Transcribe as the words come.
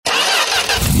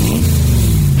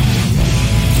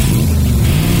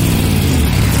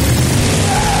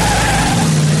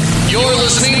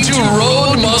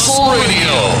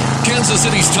Kansas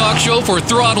City's talk show for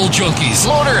throttle junkies,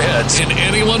 motorheads, and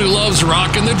anyone who loves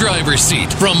rocking the driver's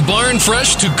seat. From barn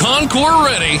fresh to Concours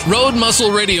ready, Road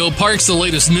Muscle Radio parks the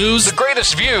latest news, the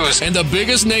greatest views, and the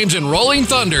biggest names in rolling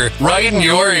thunder right in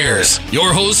your ears.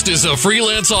 Your host is a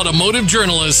freelance automotive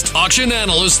journalist, auction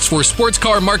analyst for Sports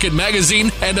Car Market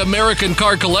Magazine and American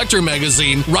Car Collector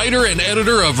Magazine, writer and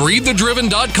editor of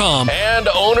ReadTheDriven.com, and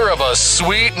owner of a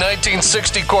sweet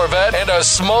 1960 Corvette and a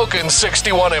smoking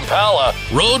 61 Impala.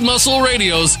 Road Muscle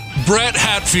Radio's Brett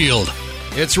Hatfield.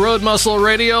 It's Road Muscle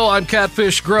Radio. I'm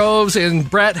Catfish Groves, and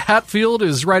Brett Hatfield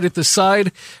is right at the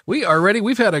side. We are ready.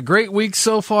 We've had a great week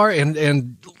so far,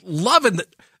 and loving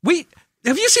it.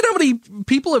 Have you seen how many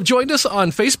people have joined us on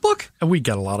Facebook? We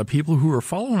got a lot of people who are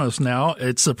following us now.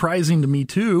 It's surprising to me,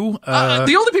 too.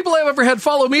 The only people I've ever had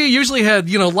follow me usually had,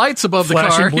 lights above the car.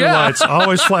 Flashing blue lights.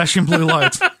 Always flashing blue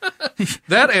lights.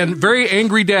 That and very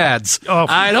angry dads. Oh,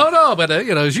 I don't know, but,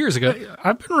 it was years ago.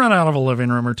 I've been run out of a living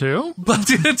room or two. But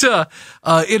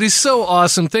it is so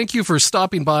awesome. Thank you for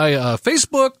stopping by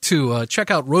Facebook to check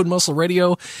out Road Muscle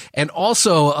Radio. And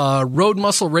also,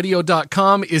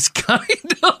 roadmuscleradio.com is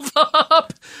kind of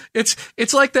up.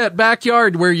 It's like that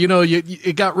backyard where,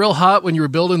 it got real hot when you were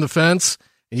building the fence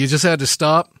and you just had to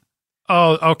stop.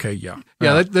 Oh, okay, yeah.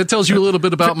 Yeah, that tells you a little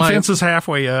bit about my... Fence is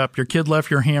halfway up. Your kid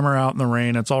left your hammer out in the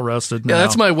rain. It's all rusted now. Yeah,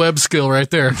 that's my web skill right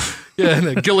there. Yeah,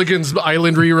 and Gilligan's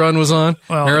Island rerun was on,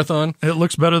 marathon. It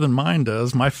looks better than mine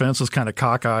does. My fence is kind of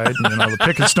cockeyed, and the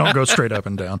pickets don't go straight up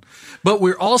and down. But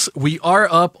we are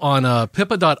up on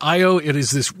Pippa.io. It is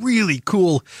this really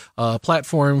cool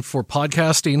platform for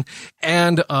podcasting,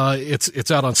 and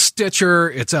it's out on Stitcher,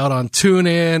 it's out on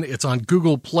TuneIn, it's on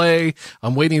Google Play.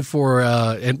 I'm waiting for,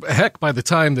 and heck, by the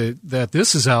time that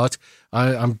this is out,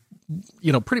 I'm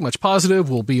pretty much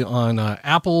positive we'll be on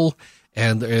Apple.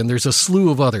 And there's a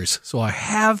slew of others. So I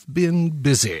have been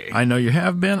busy. I know you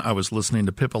have been. I was listening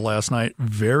to Pippa last night.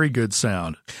 Very good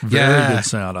sound. Very good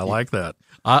sound. I like that.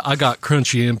 I got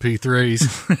crunchy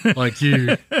MP3s like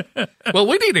you. Well,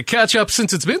 we need to catch up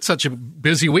since it's been such a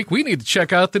busy week. We need to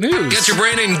check out the news. Get your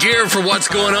brain in gear for what's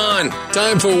going on.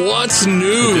 Time for What's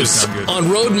News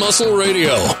on Road Muscle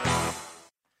Radio.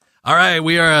 All right,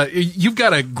 we are. You've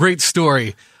got a great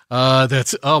story.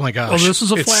 That's, oh my gosh. Well, this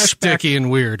is a it's flashback. Sticky and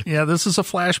weird. Yeah, this is a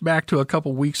flashback to a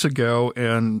couple weeks ago,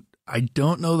 and I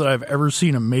don't know that I've ever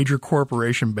seen a major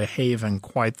corporation behave in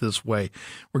quite this way.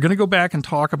 We're going to go back and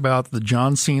talk about the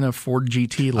John Cena Ford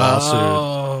GT lawsuit.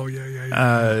 Oh,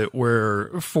 yeah. Where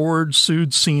Ford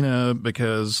sued Cena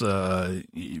because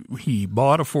he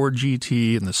bought a Ford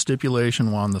GT, and the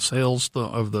stipulation on the sales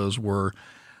of those were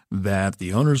that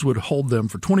the owners would hold them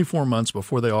for 24 months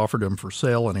before they offered them for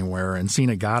sale anywhere. And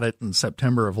Cena got it in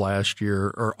September of last year,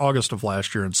 or August of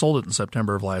last year, and sold it in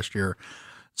September of last year.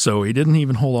 So he didn't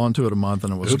even hold on to it a month,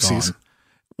 and it was gone.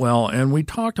 Well, and we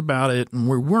talked about it, and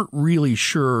we weren't really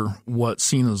sure what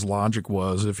Cena's logic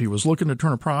was. If he was looking to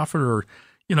turn a profit or,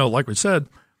 like we said,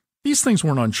 these things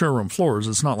weren't on showroom floors.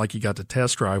 It's not like you got to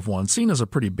test drive one. Cena's a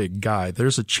pretty big guy.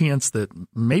 There's a chance that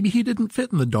maybe he didn't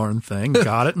fit in the darn thing,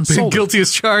 got it, and sold guilty it.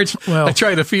 as charged. Well, I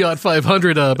tried a Fiat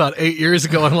 500 about 8 years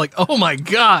ago, and I'm like, oh my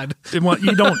God. Well,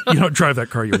 you don't drive that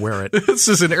car, you wear it. This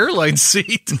is an airline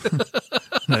seat.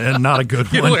 And not a good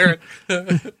one. You wear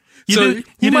it. You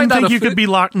didn't think you could be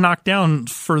knocked down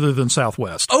further than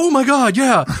Southwest. Oh my God,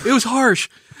 yeah. It was harsh.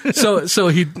 So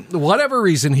he, whatever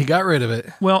reason, he got rid of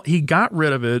it. Well, he got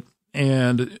rid of it,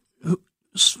 and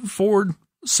Ford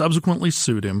subsequently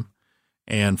sued him,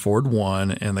 and Ford won,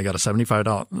 and they got a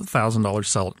 $75,000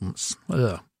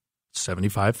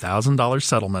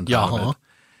 settlement out of it.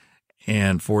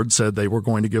 And Ford said they were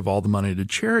going to give all the money to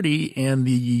charity, and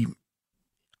the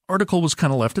article was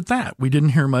kind of left at that. We didn't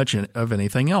hear much of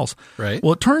anything else. Right.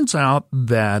 Well, it turns out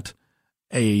that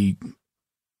a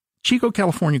Chico,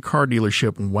 California car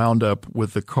dealership wound up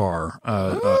with the car,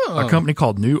 a company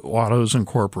called New Autos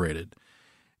Incorporated.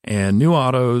 And New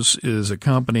Autos is a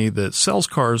company that sells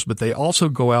cars, but they also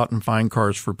go out and find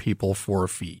cars for people for a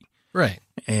fee. Right.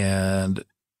 And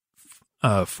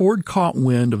Ford caught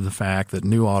wind of the fact that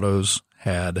New Autos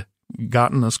had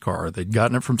gotten this car. They'd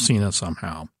gotten it from Cena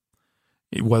somehow.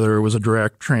 Whether it was a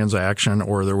direct transaction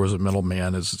or there was a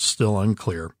middleman is still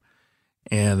unclear.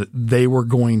 And they were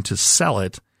going to sell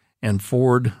it. And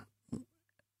Ford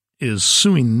is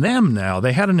suing them now.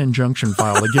 They had an injunction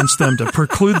filed against them to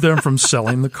preclude them from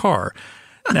selling the car.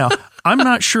 Now, I'm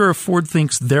not sure if Ford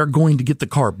thinks they're going to get the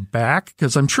car back,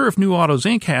 because I'm sure if New Autos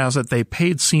Inc. has it, they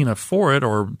paid Cena for it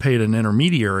or paid an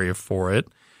intermediary for it.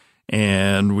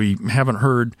 And we haven't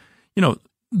heard,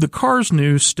 the car's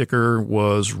new sticker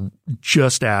was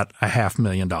just at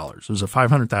 $500,000. It was a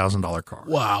 $500,000 car.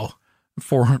 Wow.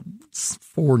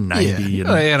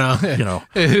 $490.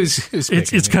 Who's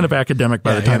it's kind of academic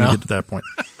by the time you get to that point.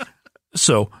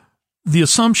 So the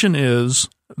assumption is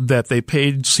that they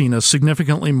paid Cena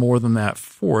significantly more than that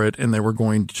for it, and they were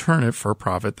going to turn it for a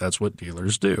profit. That's what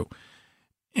dealers do.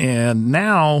 And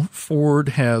now Ford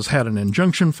has had an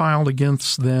injunction filed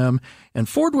against them, and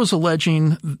Ford was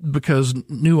alleging, because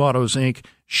New Autos Inc.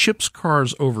 ships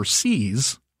cars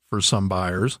overseas for some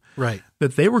buyers, right,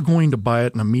 that they were going to buy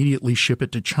it and immediately ship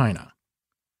it to China.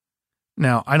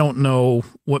 Now, I don't know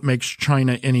what makes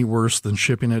China any worse than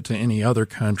shipping it to any other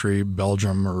country,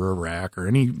 Belgium or Iraq or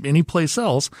any place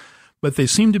else, but they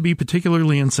seem to be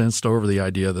particularly incensed over the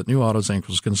idea that New Autos Inc.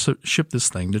 was going to ship this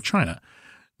thing to China.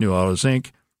 New Autos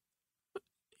Inc.,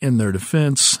 in their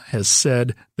defense, has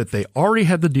said that they already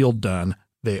had the deal done.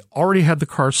 They already had the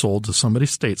car sold to somebody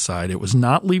stateside. It was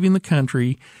not leaving the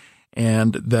country,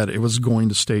 and that it was going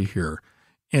to stay here.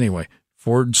 Anyway,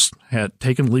 Ford's had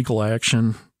taken legal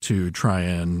action to try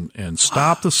and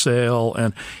stop the sale,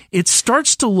 and it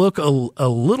starts to look a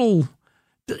little.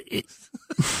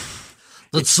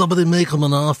 Did somebody make them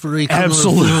an offer?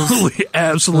 Absolutely.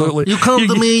 You come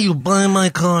to me, you buy my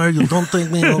car, you don't take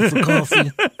me out for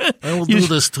coffee. I will do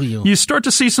this to you. You start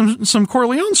to see some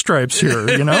Corleone stripes here,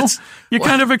 you know?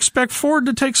 Kind of expect Ford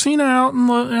to take Cena out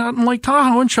in Lake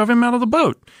Tahoe and shove him out of the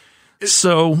boat.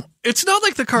 So it's not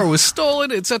like the car was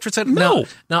stolen, et cetera, et cetera. No.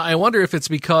 Now, I wonder if it's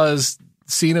because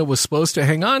Cena was supposed to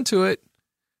hang on to it.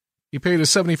 He paid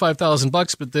us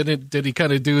 $75,000, but then did he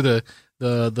kind of do the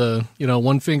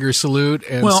one finger salute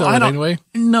and sell it anyway?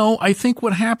 No, I think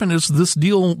what happened is this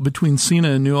deal between Cena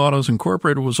and New Autos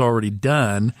Incorporated was already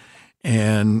done,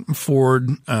 and Ford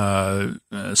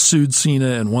sued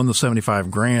Cena and won the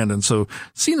 $75,000, and so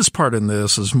Cena's part in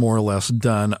this is more or less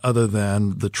done, other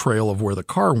than the trail of where the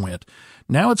car went.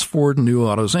 Now it's Ford and New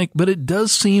Autos Inc., but it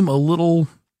does seem a little.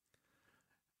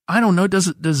 I don't know. Does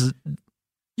it?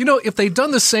 If they'd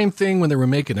done the same thing when they were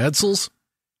making Edsels,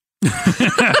 maybe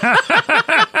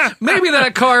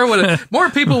that car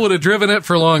more people would have driven it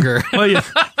for longer. Well, yeah.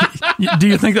 Do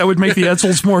you think that would make the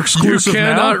Edsels more exclusive? You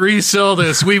cannot resell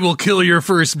this. We will kill your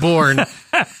firstborn.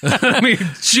 I mean,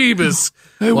 Jeebus.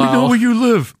 Hey, wow. We know where you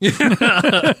live.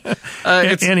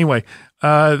 Anyway,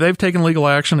 they've taken legal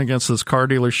action against this car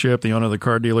dealership. The owner of the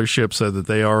car dealership said that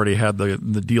they already had the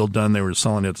deal done. They were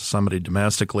selling it to somebody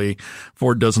domestically.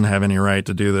 Ford doesn't have any right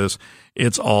to do this.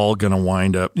 It's all going to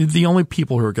wind up. The only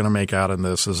people who are going to make out in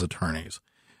this is attorneys.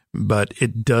 But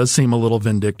it does seem a little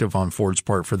vindictive on Ford's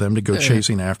part for them to go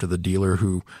chasing after the dealer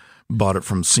who bought it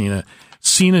from Cena.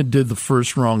 Cena did the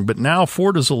first wrong, but now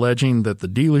Ford is alleging that the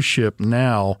dealership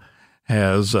now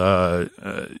has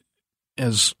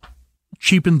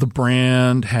cheapened the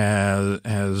brand, has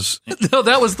No,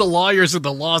 that was the lawyers and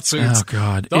the lawsuits. Oh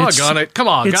God. Doggone it. Come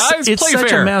on, guys. It's play such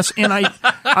fair. a mess. And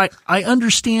I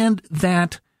understand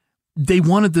that they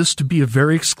wanted this to be a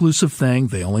very exclusive thing.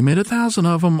 They only made 1,000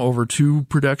 of them over 2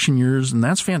 production years, and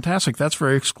that's fantastic. That's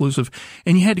very exclusive.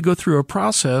 And you had to go through a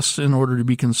process in order to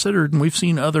be considered. And we've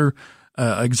seen other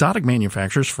exotic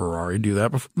manufacturers, Ferrari, do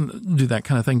that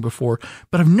kind of thing before.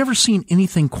 But I've never seen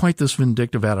anything quite this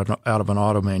vindictive out of an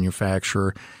auto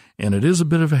manufacturer. And it is a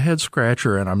bit of a head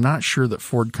scratcher. And I'm not sure that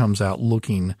Ford comes out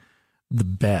looking the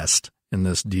best in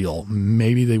this deal.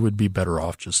 Maybe they would be better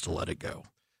off just to let it go.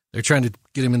 They're trying to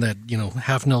get him in that,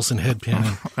 half Nelson headpin.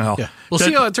 Well, yeah. We'll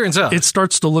see how it turns out. It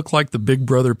starts to look like the big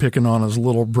brother picking on his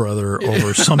little brother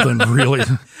over something really.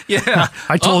 Yeah.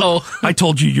 I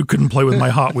told you couldn't play with my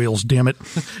Hot Wheels, damn it.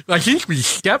 I think we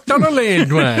stepped on a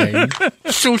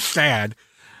landmine. So sad.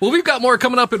 Well, we've got more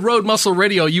coming up at Road Muscle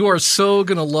Radio. You are so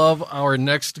going to love our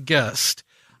next guest.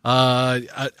 I'm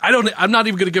not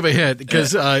even going to give a hint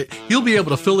because he'll be able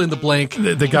to fill in the blank.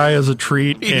 The guy is a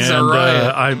treat, He's and a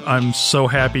riot. I'm so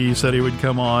happy he said he would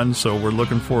come on. So we're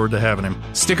looking forward to having him.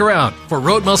 Stick around for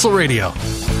Road Muscle Radio.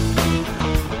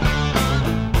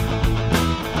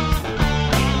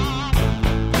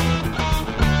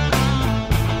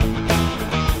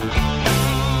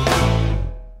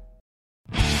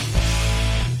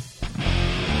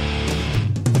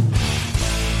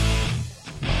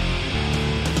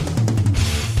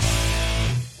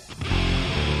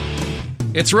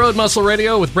 It's Road Muscle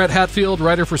Radio with Brett Hatfield,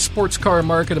 writer for Sports Car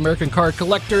Market, American Car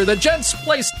Collector,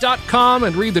 thegentsplace.com,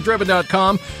 and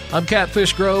readthedriven.com. I'm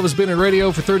Catfish Grove, has been in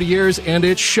radio for 30 years, and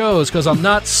it shows because I'm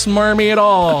not smarmy at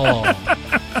all.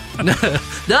 No,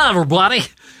 everybody.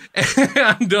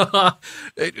 And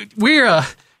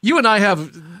you and I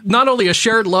have not only a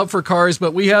shared love for cars,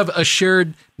 but we have a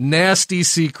shared nasty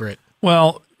secret.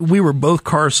 Well, we were both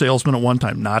car salesmen at one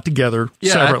time, not together,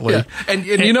 separately. Yeah. And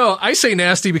you know, I say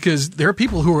nasty because there are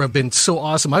people who have been so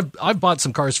awesome. I've bought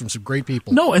some cars from some great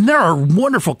people. No, and there are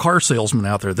wonderful car salesmen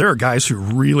out there. There are guys who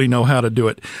really know how to do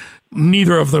it.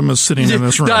 Neither of them is sitting in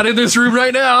this room. Not in this room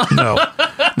right now. No.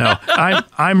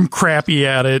 I'm crappy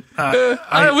at it.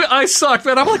 I suck,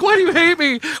 man. I'm like, why do you hate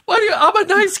me? I'm a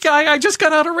nice guy. I just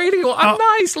got out of radio. I'm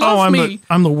nice. Love me.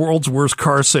 I'm the world's worst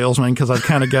car salesman because I've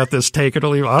kind of got this take it or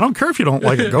leave. I don't care if you don't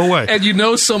like it. Go away. And you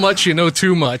know so much, you know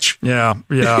too much. Yeah.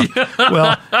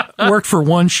 Well, worked for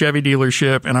one Chevy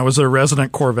dealership, and I was a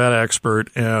resident Corvette expert.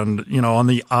 And, you know, on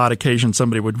the odd occasion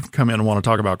somebody would come in and want to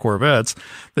talk about Corvettes.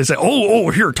 They say,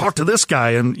 oh, here, talk to this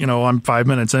guy. And, you know, I'm 5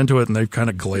 minutes into it, and they've kind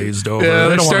of glazed over. Yeah,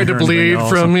 they're starting to bleed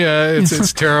from,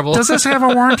 it's terrible. Does this have a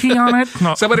warranty on it?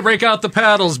 No. Somebody break out the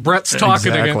paddles. Brett's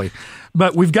talking again.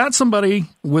 But we've got somebody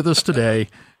with us today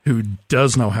who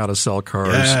does know how to sell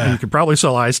cars. Yeah. He could probably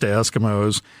sell ice to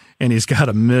Eskimos, and he's got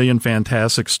a million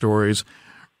fantastic stories.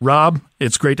 Rob,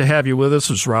 it's great to have you with us.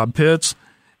 It's Rob Pitts.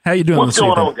 How you doing What's this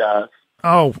evening? going on,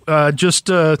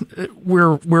 guys?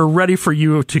 We're ready for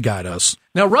you to guide us.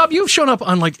 Now, Rob, you've shown up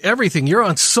on like everything. You're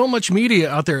on so much media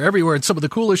out there everywhere and some of the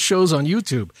coolest shows on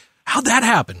YouTube. How'd that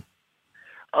happen?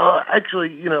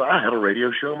 Actually, you know, I had a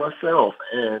radio show myself,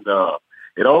 and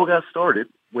it all got started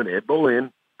when Ed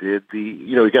Boleyn did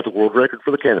he got the world record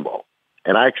for the cannonball.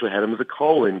 And I actually had him as a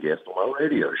call-in guest on my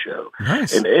radio show.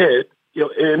 Nice. And Ed,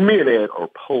 and me and Ed are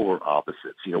polar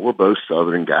opposites. You know, we're both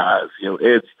Southern guys. You know,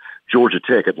 Ed's Georgia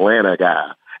Tech, Atlanta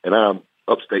guy, and I'm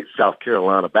upstate South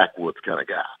Carolina backwoods kind of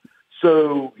guy.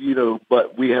 So, you know,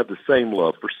 but we have the same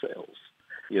love for sales.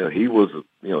 You know, he was,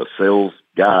 a sales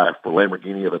guy for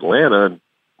Lamborghini of Atlanta, and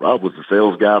Rob was the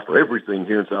sales guy for everything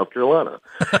here in South Carolina.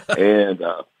 And,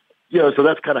 so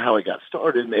that's kind of how he got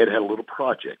started. And Ed had a little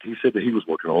project. He said that he was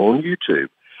working on YouTube.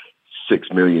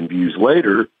 6 million views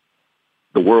later,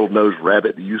 the world knows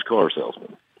Rabbit, the used car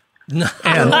salesman.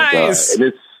 Nice.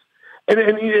 And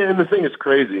the thing that's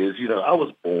crazy is, I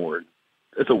was born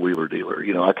as a wheeler dealer.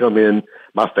 I come in,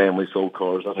 my family sold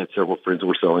cars. I've had several friends who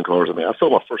were selling cars. I mean, I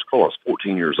sold my first car when I was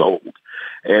 14 years old.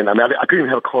 And I couldn't even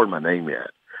have a car in my name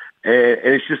yet. And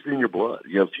it's just in your blood.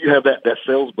 If you have that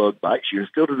sales bug bites you, and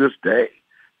still to this day,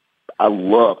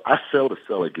 I sell to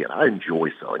sell again. I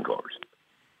enjoy selling cars.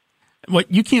 Well,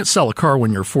 you can't sell a car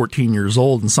when you're 14 years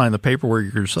old and sign the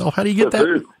paperwork yourself. How do you get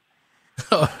that?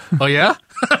 Oh, yeah?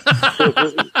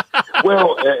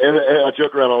 Well, and I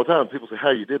joke around all the time. People say,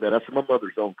 how you did that? I said, my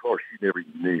mother's own car. She never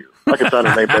even knew. I could sign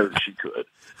her name better than she could.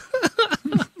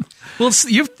 Well,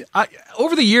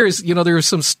 over the years, there was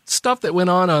some stuff that went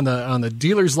on the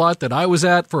dealer's lot that I was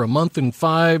at for a month and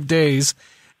 5 days,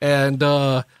 and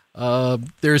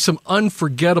there's some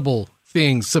unforgettable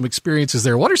things, some experiences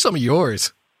there. What are some of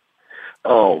yours?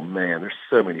 Oh, man, there's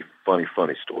so many funny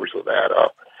stories with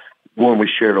that. One we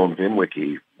shared on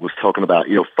VinWiki was talking about,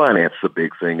 finance is a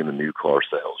big thing in the new car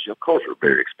sales. Cars are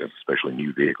very expensive, especially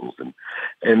new vehicles.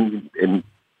 And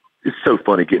it's so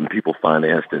funny getting people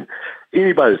financed. And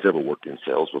anybody that's ever worked in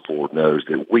sales before knows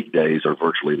that weekdays are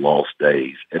virtually lost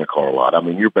days in a car lot. I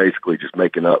mean, you're basically just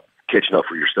catching up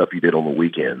for your stuff you did on the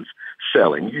weekends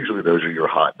selling. Usually those are your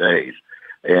hot days.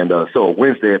 And so a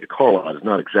Wednesday at the car lot is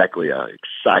not exactly an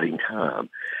exciting time.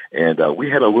 And we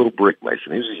had a little brick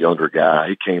mason. He was a younger guy.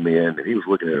 He came in, and he was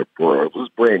looking at it was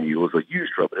brand new. It was a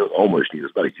used truck, but it was almost new. It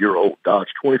was about a year-old Dodge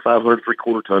 2500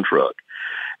 3/4-ton truck.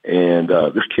 And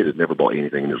this kid had never bought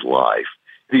anything in his life.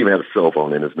 He even had a cell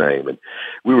phone in his name. And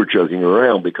we were joking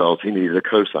around because he needed a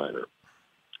cosigner.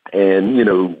 And,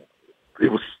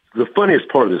 it was the funniest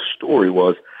part of this story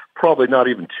was probably not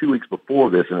even 2 weeks before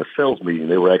this in a sales meeting,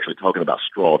 they were actually talking about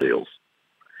straw deals.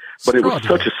 But it was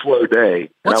such a slow day,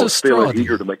 and I was feeling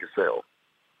eager to make a sale.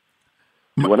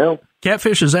 What now?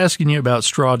 Catfish is asking you about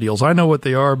straw deals. I know what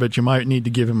they are, but you might need to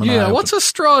give him an eye. Yeah, what's a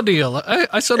straw deal?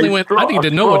 I suddenly I need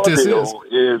to know what this is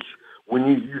when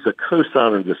you use a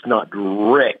cosigner that's not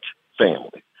direct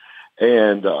family.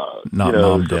 And, not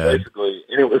mom, dad. Basically,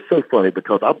 and it was so funny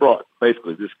because I brought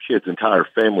basically this kid's entire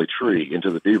family tree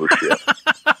into the dealership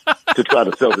to try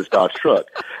to sell this Dodge truck.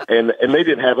 And they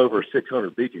didn't have over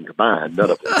 600 Beacon combined,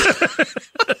 none of them.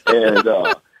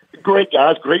 And, great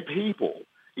guys, great people,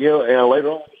 and later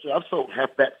on, I've sold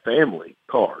half that family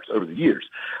cars over the years.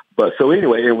 But so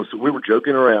anyway, we were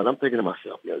joking around. I'm thinking to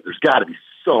myself, there's got to be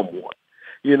someone.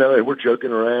 And we're joking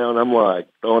around. I'm like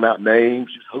throwing out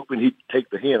names, just hoping he'd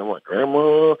take the hint. I'm like,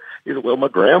 Grandma? He said, well, my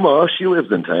grandma, she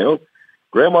lives in town.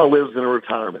 Grandma lives in a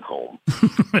retirement home.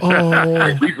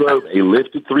 Oh. We drove a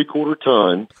lifted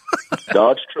 3/4-ton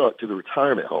Dodge truck to the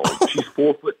retirement home. She's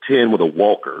 4'10" with a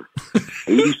walker,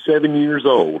 87 years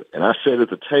old. And I sat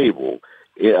at the table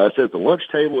I sat at the lunch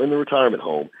table in the retirement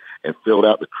home and filled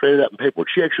out the credit app and paperwork.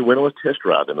 She actually went on a test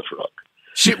drive in the truck.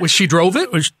 She drove it?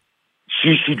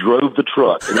 She drove the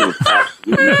truck, and it was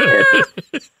absolutely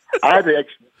epic. I had to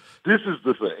actually, this is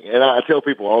the thing, and I tell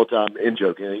people all the time, in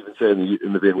joking, I even said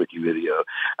in the VinWiki video,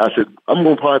 I said, I'm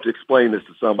going to probably have to explain this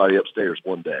to somebody upstairs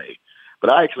one day.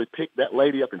 But I actually picked that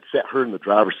lady up and sat her in the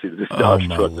driver's seat of this Dodge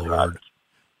truck.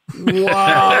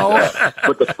 Wow.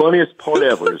 But the funniest part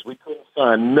ever is we couldn't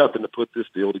find nothing to put this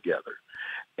deal together.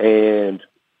 And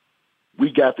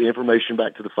we got the information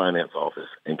back to the finance office,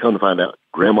 and come to find out,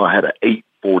 Grandma had an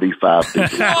 845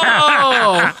 diesel.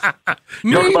 Oh, Talk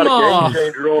about a game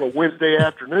changer on a Wednesday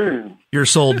afternoon. You're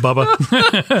sold, Bubba.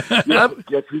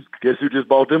 Guess who just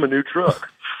bought them a new truck?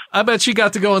 I bet she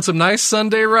got to go on some nice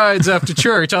Sunday rides after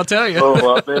church, I'll tell you.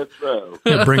 Oh, I bet so.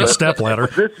 Yeah, bring a stepladder.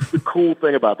 This is the cool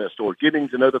thing about that story, getting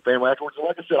to know the family afterwards. And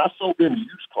like I said, I sold them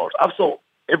used cars. I've sold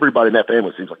everybody in that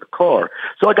family, seems like, a car.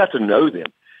 So I got to know them.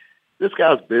 This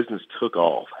guy's business took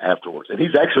off afterwards, and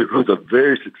he's actually runs a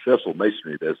very successful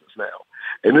masonry business now.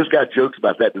 And this guy jokes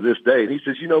about that to this day. And he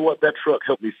says, you know what? That truck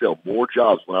helped me sell more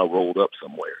jobs when I rolled up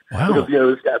somewhere. Wow.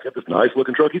 Because, this guy's got this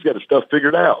nice-looking truck. He's got his stuff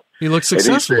figured out. He looks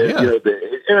successful, and he said, yeah.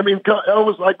 and I mean, I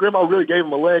was like, Grandma really gave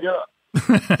him a leg up.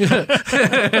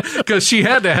 Because she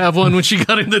had to have one when she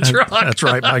got in the truck. That's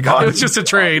right, my God. It was just a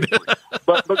trade.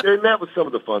 but and that was some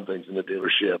of the fun things in the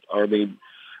dealership. I mean,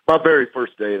 my very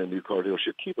first day in a new car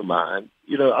dealership, keep in mind,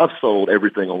 I've sold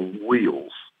everything on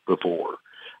wheels before.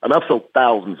 And I've sold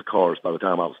thousands of cars by the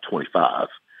time I was 25.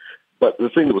 But the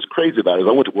thing that was crazy about it is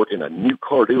I went to work in a new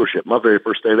car dealership. My very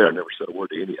first day there, I never said a word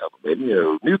to any of them.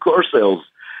 And, new car sales,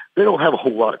 they don't have a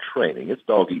whole lot of training. It's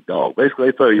dog eat dog.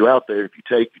 Basically, they throw you out there. If you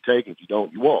take, you take. If you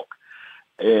don't, you walk.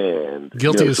 And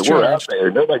guilty as so charged. we're out there.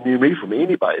 Nobody knew me from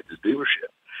anybody at this dealership.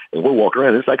 And we're walking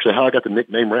around. It's actually how I got the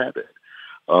nickname Rabbit.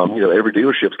 Every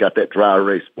dealership's got that dry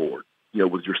erase board,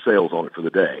 with your sales on it for the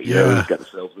day. It's got the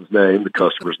salesman's name, the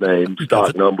customer's name,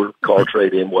 stock number, car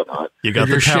trade-in, whatnot. You got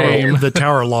Your the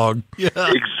tower log.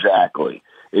 Yeah.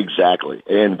 Exactly.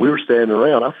 And we were standing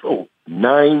around. I sold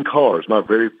 9 cars my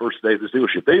very first day at this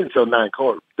dealership. They didn't sell 9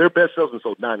 cars. Their best salesman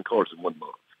sold 9 cars in 1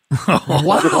 month.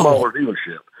 Wow. It's a smaller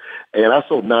dealership. And I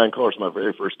sold 9 cars my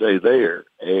very first day there.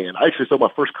 And I actually sold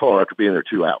my first car after being there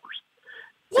 2 hours.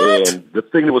 What? And the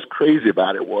thing that was crazy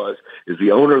about it is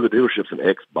the owner of the dealership's an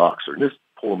ex-boxer, and this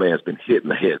poor man's been hit in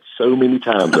the head so many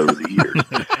times over the years.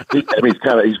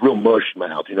 He's real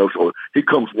mush-mouthed, so he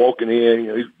comes walking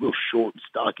in, he's real short and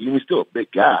stocky, and he's still a big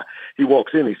guy. He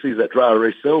walks in, he sees that dry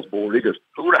erase sales board, he goes,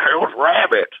 who the hell's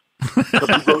Rabbit?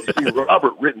 Because he wrote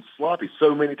Robert written sloppy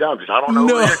so many times. I don't know.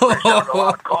 No. I don't know a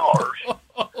lot of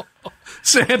cars.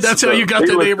 Sam, that's how you got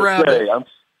the name Rabbit.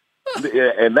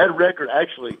 And that record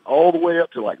actually all the way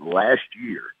up to last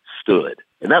year stood.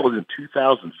 And that was in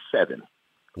 2007.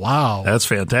 Wow. That's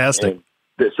fantastic. And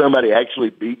that somebody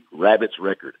actually beat Rabbit's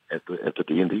record at the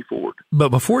D&D Ford. But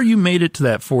before you made it to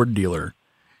that Ford dealer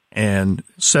and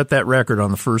set that record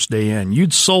on the first day in,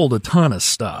 you'd sold a ton of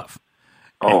stuff.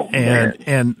 Oh, man.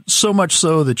 And so much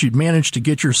so that you'd managed to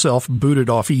get yourself booted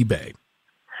off eBay.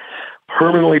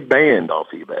 Permanently banned off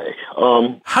eBay.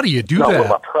 How do you do not that? Not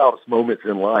one of my proudest moments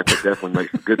in life, but definitely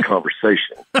makes a good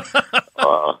conversation.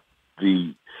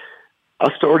 When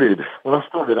I started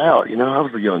out, I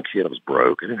was a young kid. I was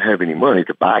broke. I didn't have any money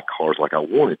to buy cars like I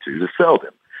wanted to sell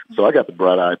them. So I got the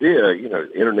bright idea,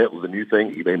 the internet was a new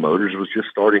thing. eBay Motors was just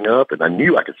starting up, and I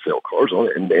knew I could sell cars on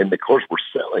it, and the cars were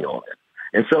selling on it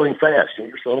and selling fast.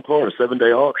 You're selling a car in a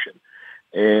 7-day auction.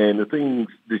 And the things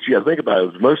that you got to think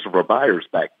about is most of our buyers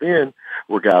back then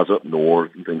were guys up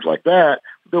north and things like that.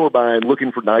 They were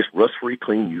looking for nice, rust-free,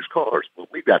 clean, used cars. But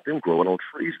we got them growing on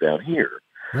trees down here.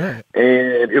 Right.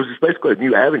 And it was just basically a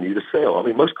new avenue to sell. I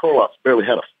mean, most car lots barely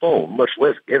had a phone, much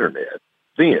less internet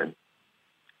then.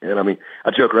 And I mean,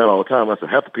 I joke around all the time. I said,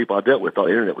 half the people I dealt with thought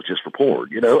internet was just for porn,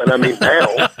 And I mean, now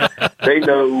they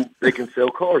know they can sell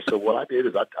cars. So what I did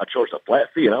is I charged a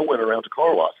flat fee, and I went around to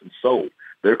car lots and sold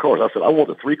their cars. I said, I want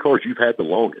the 3 cars you've had the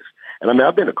longest. And I mean,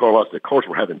 I've been to car lots that cars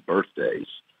were having birthdays.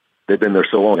 They've been there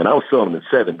so long, and I was selling them in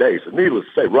 7 days. So needless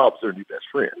to say, Rob's their new best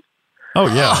friend. Oh,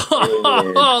 yeah.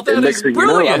 Oh, that is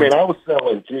brilliant. I mean, I was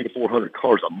selling 300 to 400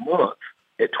 cars a month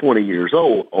at 20 years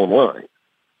old online.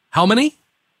 How many?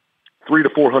 300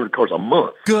 to 400 cars a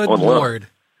month. Good online. Lord.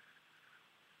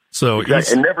 So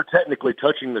exactly. And never technically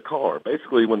touching the car.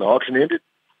 Basically, when the auction ended,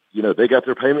 they got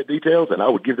their payment details, and I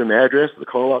would give them the address of the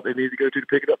car lot they needed to go to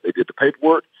pick it up. They did the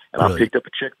paperwork, and I picked up a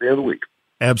check the other week.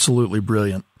 Absolutely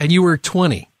brilliant. And you were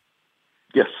 20.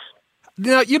 Yes.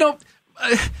 Now,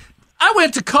 I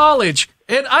went to college,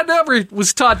 And I never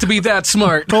was taught to be that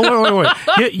smart. Oh,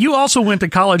 wait. You also went to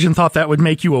college and thought that would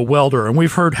make you a welder, and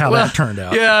we've heard how that turned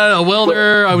out. Yeah, a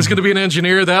welder. I was going to be an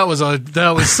engineer. That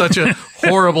was such a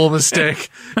horrible mistake,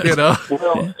 you know.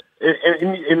 Well,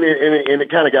 and it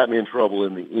kind of got me in trouble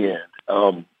in the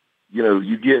end. You know,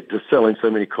 you get to selling so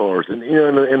many cars, and you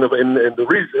know, and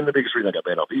the biggest reason I got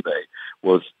banned off eBay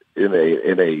was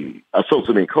I sold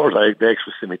so many cars. They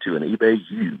actually sent me to an eBay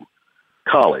U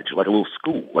college, like a little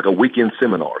school, like a weekend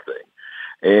seminar thing,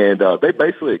 and they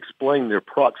basically explained their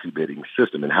proxy bidding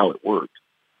system and how it worked,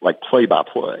 like play by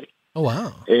play. Oh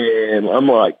wow! And I'm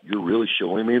like, you're really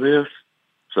showing me this?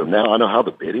 So now I know how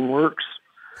the bidding works.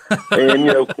 And,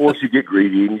 you know, of course, you get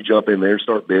greedy and you jump in there and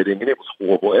start bidding, and it was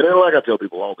horrible. And like I tell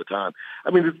people all the time, I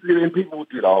mean, and people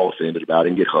get all offended about it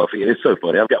and get huffy, and it's so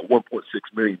funny. I've got 1.6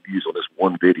 million views on this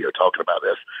one video talking about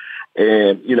this.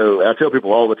 And, you know, I tell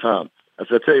people all the time, I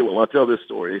said, I tell you what, when I tell this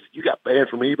story, it's, you got banned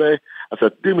from eBay. I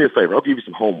said, do me a favor. I'll give you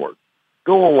some homework.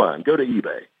 Go online, go to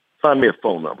eBay, find me a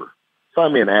phone number,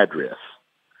 find me an address.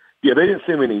 Yeah, they didn't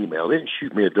send me an email. They didn't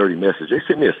shoot me a dirty message. They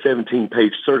sent me a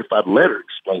 17-page certified letter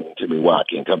explaining to me why I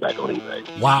can't come back on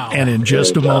eBay. Wow. And in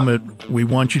just a moment, we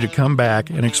want you to come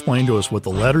back and explain to us what the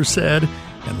letter said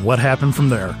and what happened from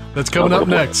there. That's coming up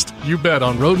next. You bet,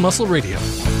 on Road Muscle Radio.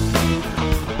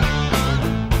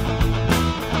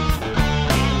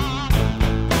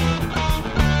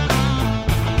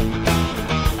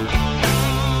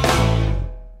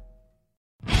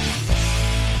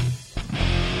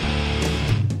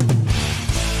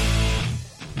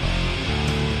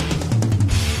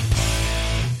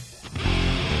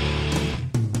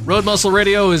 Road Muscle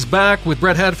Radio is back with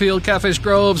Brett Hatfield, Catfish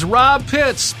Grove's Rob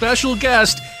Pitts, special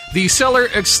guest, the seller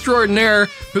extraordinaire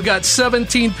who got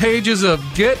 17 pages of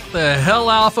get the hell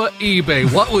off of eBay.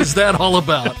 What was that all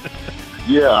about?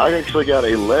 Yeah, I actually got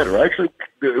a letter. Actually,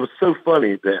 it was so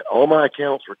funny that all my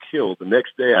accounts were killed. The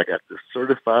next day, I got this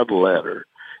certified letter.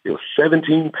 It was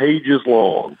 17 pages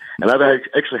long, and I've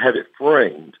actually had it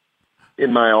framed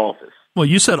in my office. Well,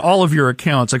 you said all of your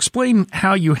accounts. Explain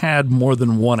how you had more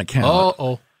than one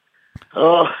account.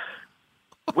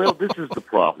 Well, this is the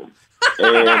problem,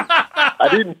 and I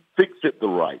didn't fix it the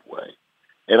right way.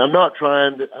 And I'm not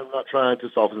trying to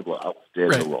soften the blow. I was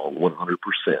dead in the wrong,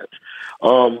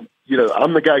 100%. You know,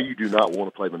 I'm the guy you do not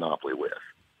want to play Monopoly with.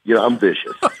 You know, I'm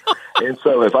vicious. And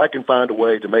so if I can find a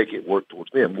way to make it work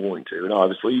towards me, I'm going to. And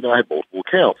obviously, you know, I had multiple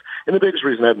accounts. And the biggest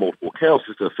reason I had multiple accounts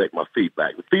is to affect my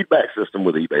feedback. The feedback system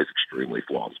with eBay is extremely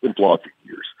flawed. It's been flawed for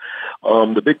years.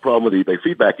 The big problem with eBay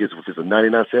feedback is if it's a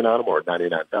 99-cent item or a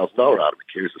 $99,000 item,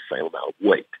 it carries the same amount of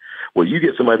weight. Well, you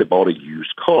get somebody that bought a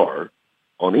used car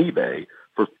on eBay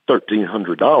for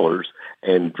 $1,300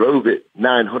 and drove it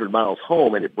 900 miles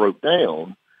home and it broke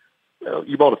down. Well,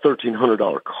 you bought a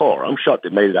 $1,300 car. I'm shocked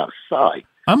it made it out of sight.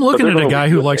 I'm looking at a guy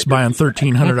who likes buying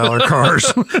 $1,300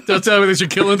 cars. Don't tell me that you're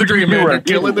killing the dream, man. You're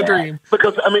killing the dream.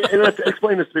 Because, I mean, and I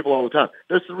explain this to people all the time.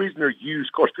 That's the reason they're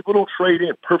used cars. People don't trade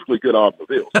in perfectly good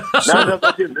automobiles. 9 times out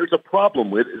of 10, there's a problem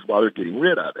with it is why they're getting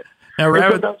rid of it. Now,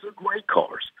 sometimes they're great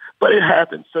cars. But it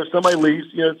happens. So somebody leaves,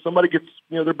 you know, somebody gets,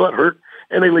 you know, their butt hurt,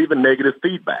 and they leave a negative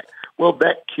feedback. Well,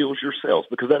 that kills your sales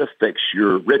because that affects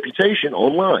your reputation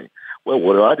online. Well,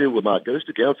 what do I do with my ghost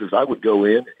accounts is I would go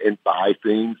in and buy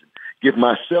things, give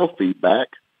myself feedback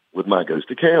with my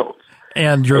ghost accounts.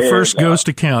 And your first ghost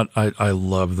account, I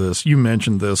love this. You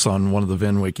mentioned this on one of the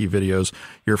VinWiki videos.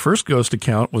 Your first ghost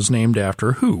account was named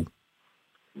after who?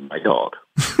 My dog.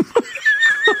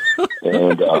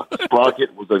 And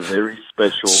Sprocket was a very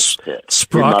special pet.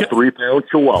 Sprocket, my 3-pound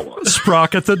Chihuahua.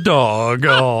 Sprocket the dog.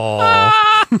 Oh.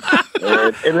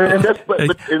 and that's.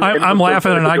 I'm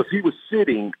laughing, because he was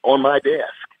sitting on my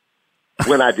desk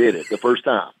when I did it the first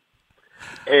time.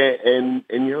 And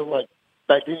you know, like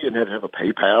back then you didn't have to have a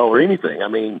PayPal or anything. I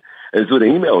mean, it was an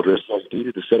email address all you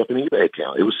needed to set up an eBay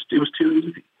account. It was too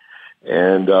easy.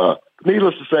 And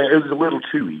needless to say, it was a little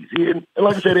too easy. And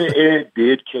like I said, it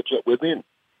did catch up with me. And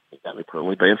it got me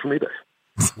permanently banned from eBay.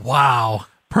 Wow.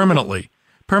 Permanently.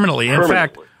 In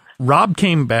fact, Rob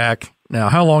came back. Now,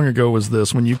 how long ago was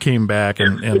this when you came back?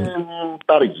 It's been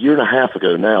about a year and a half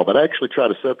ago now, but I actually tried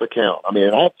to set up an account. I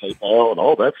mean, I have PayPal and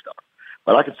all that stuff,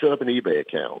 but I can set up an eBay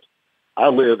account. I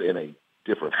live in a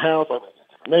different house. I live in a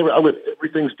different neighborhood.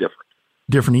 Everything's different.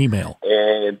 Different email.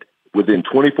 And within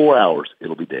 24 hours,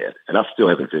 it'll be dead. And I still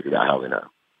haven't figured out how they know.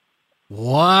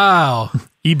 Wow.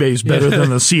 eBay's better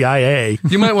than the CIA.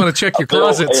 You might want to check your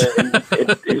closets.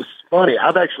 It's funny.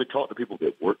 I've actually talked to people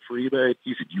that work for eBay.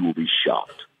 He said, you will be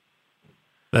shocked.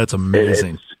 That's amazing.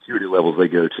 And the security levels they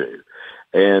go to.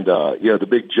 And, you know, the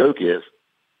big joke is,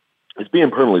 it's being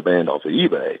permanently banned off of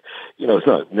eBay. You know, it's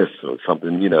not necessarily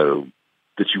something, you know,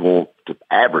 that you want to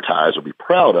advertise or be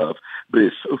proud of. But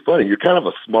it's so funny. You're kind of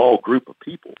a small group of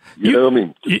people. You know what I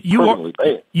mean?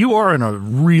 You are in a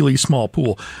really small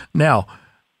pool. Now,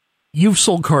 you've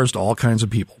sold cars to all kinds of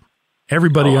people,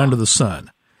 everybody under the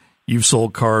sun. You've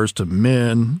sold cars to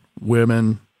men,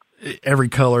 women, every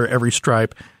color, every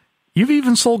stripe. You've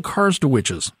even sold cars to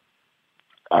witches.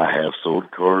 I have sold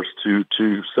cars to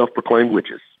self-proclaimed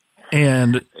witches.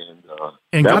 And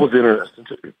that was interesting,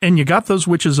 too. And you got those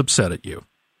witches upset at you.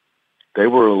 They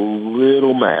were a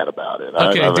little mad about it.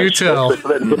 Okay, do tell.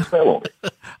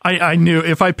 I knew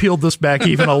if I peeled this back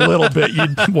even a little bit,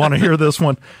 you'd want to hear this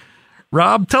one.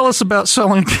 Rob, tell us about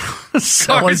selling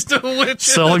cars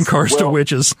to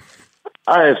witches.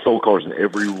 I have sold cars in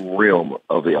every realm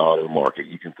of the auto market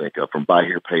you can think of, from buy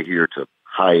here, pay here to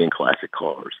high-end classic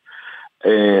cars.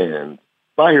 And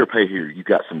buy here, pay here, you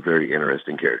got some very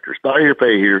interesting characters. Buy here,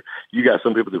 pay here, you got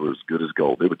some people that were as good as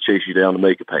gold. They would chase you down to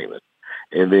make a payment.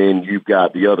 And then you've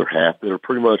got the other half that are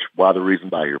pretty much why the reason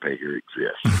buy here, pay here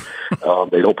exists.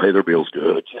 They don't pay their bills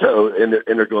good, and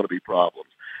they're going to be problems.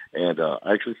 And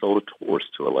I actually sold a Taurus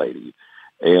to a lady,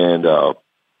 and a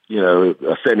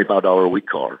 $75 a week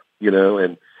car,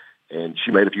 and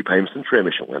she made a few payments and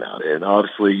transmission went out. And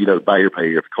obviously, buy here, pay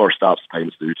here. If the car stops, the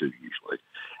payments do too usually.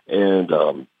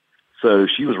 And so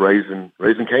she was raising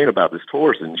Cain about this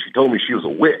Taurus, and she told me she was a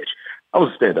witch. I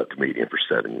was a stand-up comedian for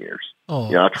 7 years.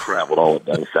 Oh. I traveled all up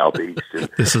down the Southeast. And,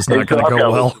 this is not going to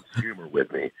go well. Humor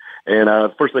with me. And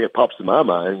first thing that pops in my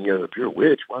mind, if you're a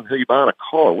witch, why the hell are you buying a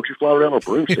car? Why don't you fly around on a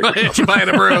broomstick? Why aren't you buying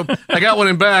a broom? I got one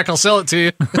in back. I'll sell it to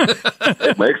you.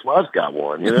 My ex-wife's got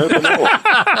one, Come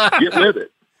on. Get with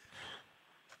it.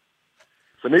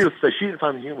 So needless to say, she didn't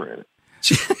find the humor in it.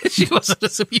 She wasn't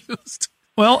as amused.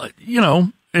 Well,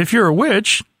 if you're a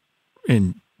witch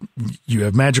and you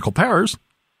have magical powers,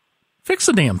 fix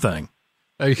the damn thing.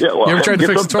 You ever tried to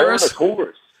fix a Taurus?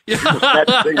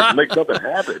 Yeah. Make something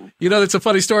happen. That's a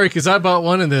funny story because I bought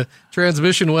one and the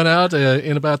transmission went out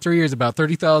in about 3 years, about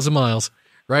 30,000 miles,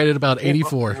 right at about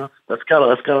 84. That's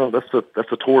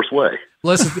the Taurus way.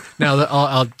 Now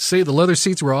I'll say the leather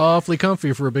seats were awfully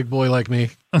comfy for a big boy like me.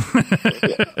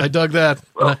 I dug that,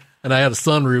 and I had a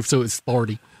sunroof, so it was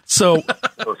sporty. So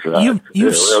at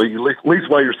least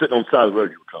while you're sitting on the side of the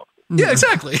road, you were comfortable. Yeah,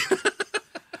 exactly.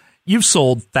 You've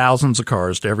sold thousands of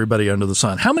cars to everybody under the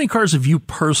sun. How many cars have you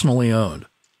personally owned?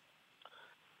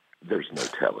 There's no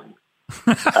telling.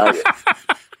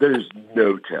 There's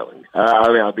no telling.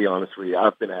 I'll be honest with you.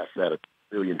 I've been asked that a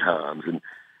million times, and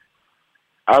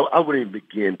I wouldn't even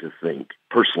begin to think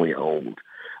personally owned.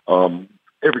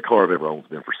 Every car I've ever owned has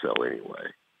been for sale anyway.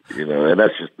 And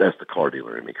that's the car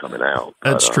dealer in me coming out.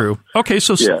 That's true. Okay,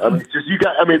 so yeah,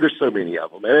 there's so many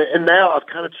of them, and now I've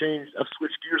kind of changed. I've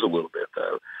switched gears a little bit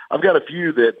though. I've got a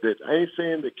few that I ain't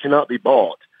saying that cannot be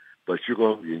bought, but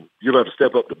you'll have to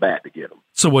step up to bat to get them.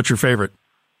 So, what's your favorite?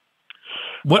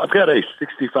 I've got a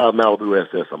 '65 Malibu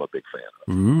SS. I'm a big fan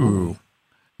of. Ooh,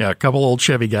 yeah, a couple old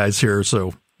Chevy guys here.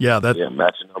 So,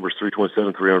 matching numbers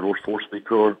 327, 300 horse, 4-speed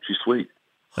car. She's sweet.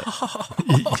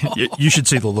 You should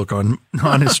see the look on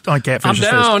Catfish's I'm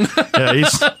down.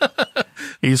 face. Yeah,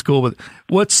 he's cool with it.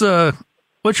 What's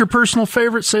your personal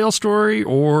favorite sales story,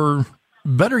 or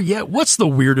better yet, what's the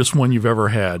weirdest one you've ever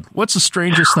had? What's the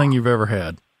strangest thing you've ever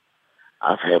had?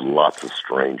 I've had lots of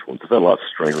strange ones. I'll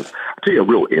tell you a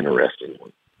real interesting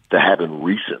one that happened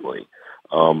recently.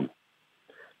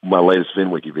 My latest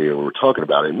VinWiki video, we were talking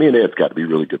about it. Me and Ed's got to be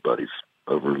really good buddies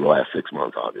over the last 6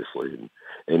 months, obviously.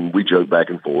 And we joke back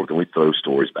and forth, and we throw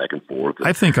stories back and forth.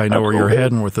 I think I know where you're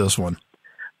heading with this one.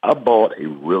 I bought a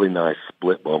really nice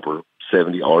split bumper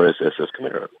 70 RSSS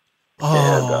Camaro.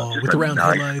 Oh, with the round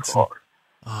headlights.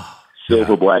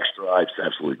 Silver, black stripes,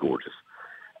 absolutely gorgeous.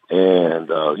 And,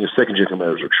 second-gen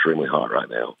Camaros are extremely hot right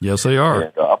now. Yes, they are.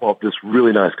 And I bought this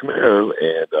really nice Camaro,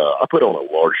 and I put on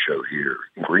a large show here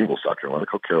in Greenville, South Carolina,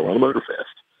 called Carolina Motor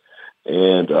Fest.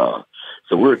 And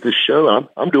so we're at this show.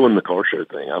 I'm doing the car show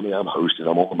thing. I'm hosting.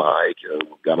 I'm on the mic.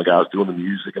 Got my guys doing the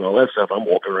music and all that stuff. I'm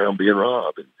walking around being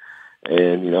Rob.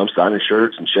 And I'm signing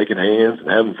shirts and shaking hands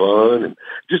and having fun and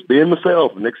just being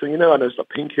myself. And next thing you know, I noticed a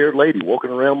pink-haired lady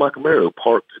walking around my Camaro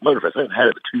parked at Motorfest. I haven't had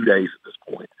it for 2 days at this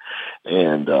point.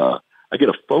 And I get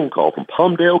a phone call from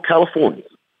Palmdale, California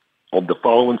on the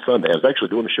following Sunday. I was actually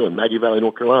doing a show in Maggie Valley,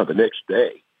 North Carolina the next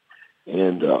day.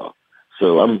 And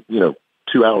so I'm,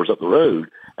 2 hours up the road,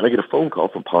 and I get a phone call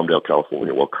from Palmdale,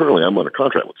 California. Well, currently I'm under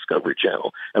contract with Discovery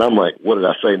Channel, and I'm like, what did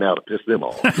I say now to piss them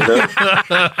off?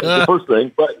 The first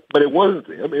thing, but it wasn't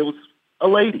them. It was a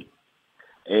lady.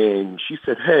 And she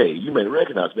said, hey, you may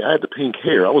recognize me. I had the pink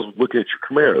hair. I was looking at your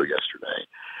Camaro yesterday.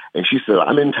 And she said,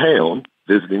 I'm in town,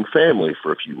 visiting family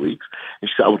for a few weeks. And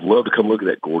she said, I would love to come look at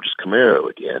that gorgeous Camaro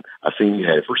again. I seen you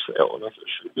had it for sale. And I said,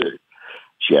 sure do.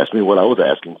 She asked me what I was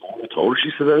asking for. I told her.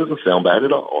 She said, that doesn't sound bad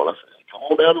at all. And I said, come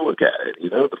on down and look at it.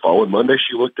 The following Monday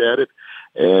she looked at it.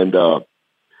 And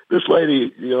this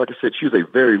lady, like I said, she was a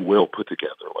very well put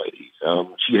together lady.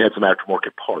 She had some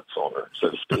aftermarket parts on her, so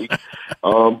to speak.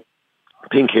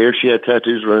 Pink hair. She had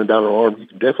tattoos running down her arm. You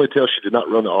can definitely tell she did not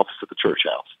run the office at the church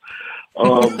house.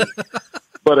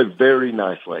 But a very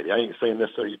nice lady. I ain't saying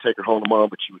necessarily you take her home tomorrow,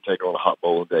 but you would take her on a hot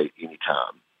bowl date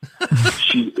anytime.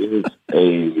 She is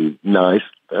a nice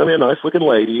looking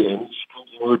lady, and she comes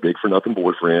in with her big for nothing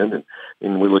boyfriend,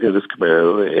 and we look at this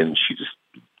Camaro, and she just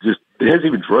hasn't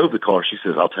even drove the car. She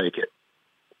says, I'll take it.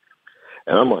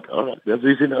 And I'm like, all right, that's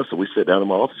easy enough. So we sit down in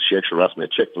my office. She actually writes me a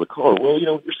check for the car. Well,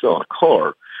 you're selling a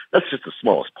car. That's just the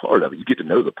smallest part of it. You get to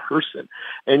know the person.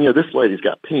 And, this lady's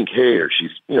got pink hair. She's,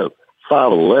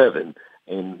 5'11",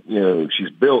 and,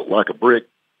 she's built like a brick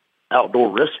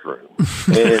outdoor restroom.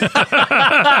 And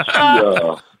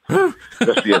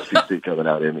that's the FCC coming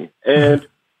out in me. And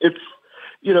it's,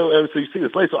 and so you see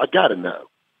this lady, so I got to know.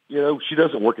 She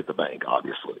doesn't work at the bank,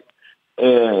 obviously.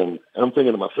 And I'm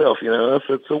thinking to myself, I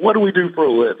said, so what do we do for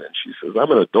a living? She says, I'm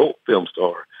an adult film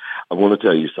star. I want to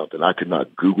tell you something. I could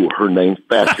not Google her name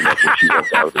fast enough when she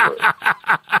walked out of the room.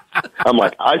 I'm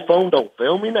like, iPhone, don't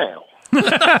fail me now.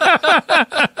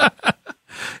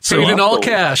 So in all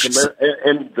cash.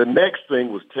 And the next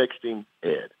thing was texting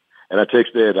Ed. And I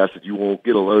texted Ed. I said, you won't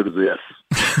get a load of this.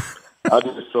 I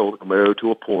just sold a Camaro to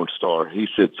a porn star. He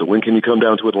said, so when can you come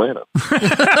down to Atlanta?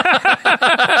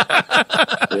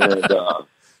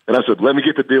 And I said, let me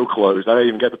get the deal closed. I ain't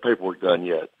even got the paperwork done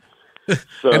yet.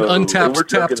 So, an untapped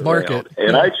tapped market.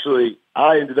 And actually,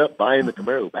 I ended up buying the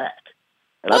Camaro back.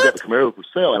 And I got the Camaro for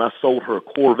sale, and I sold her a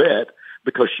Corvette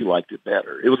because she liked it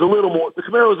better. It was a little more, the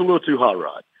Camaro was a little too hot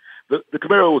rod. The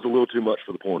Camaro was a little too much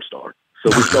for the porn star.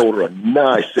 So we sold her a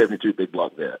nice 72 big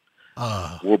block vet.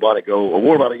 War bonnet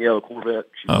yellow Corvette.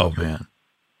 Oh, man.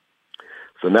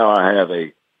 So now I have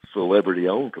a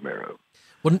celebrity-owned Camaro.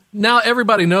 Well, now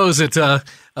everybody knows that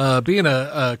being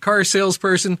a car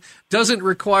salesperson doesn't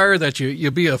require that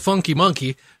you be a funky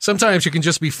monkey. Sometimes you can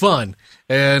just be fun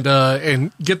and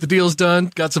get the deals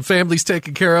done. Got some families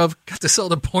taken care of. Got to sell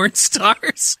to porn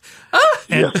stars.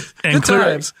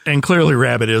 And clearly,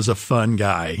 Rabbit is a fun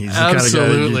guy. He's the kind of guy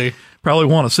that you probably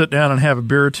want to sit down and have a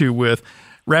beer or two with.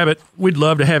 Rabbit, we'd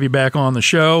love to have you back on the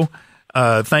show.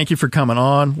 Thank you for coming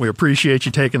on. We appreciate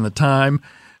you taking the time.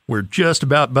 We're just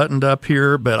about buttoned up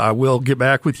here, but I will get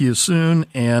back with you soon.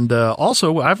 And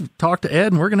also, I've talked to Ed,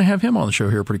 and we're going to have him on the show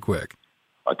here pretty quick.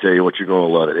 I'll tell you what, you're going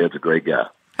to love it. Ed's a great guy.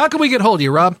 How can we get hold of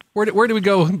you, Rob? Where do we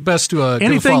go best to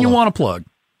anything you want to plug?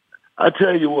 I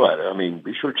tell you what,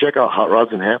 be sure to check out Hot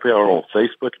Rods and Happy Hour on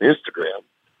Facebook and Instagram.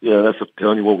 That's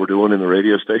telling you what we're doing in the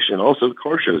radio station, and also the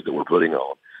car shows that we're putting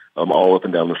on all up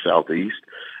and down the Southeast.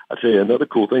 I tell you, another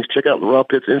cool thing is check out the Rob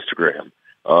Pitts Instagram.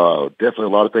 Definitely a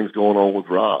lot of things going on with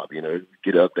Rob.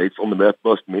 Get updates on the Meth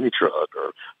Bust mini truck,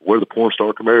 or where the porn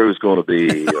star Camaro is going to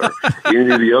be, or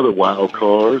any of the other wild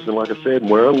cars. And like I said,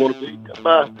 where I'm going to be. Come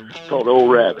by, talk to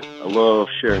old Rabbit. I love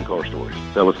sharing car stories.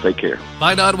 Fellas, take care.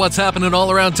 Find out what's happening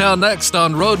all around town next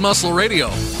on Road Muscle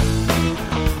Radio.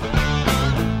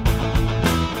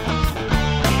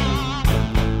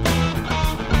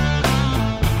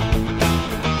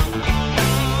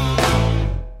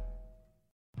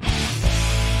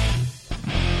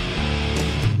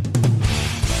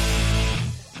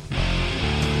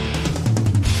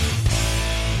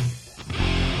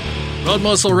 Road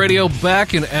Muscle Radio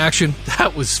back in action.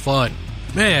 That was fun.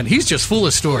 Man, he's just full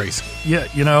of stories. Yeah,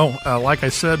 like I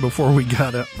said before we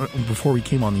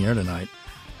came on the air tonight,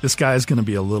 this guy's going to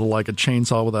be a little like a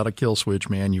chainsaw without a kill switch,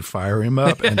 man. You fire him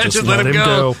up and just let him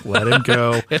go. Let him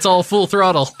go. It's all full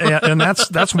throttle. and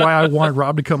that's why I wanted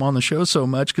Rob to come on the show so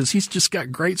much, because he's just got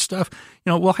great stuff.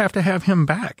 We'll have to have him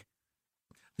back.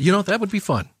 That would be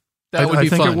fun. That would be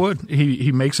fun. I think it would.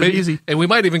 He makes it easy. And we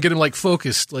might even get him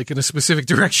focused, in a specific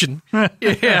direction.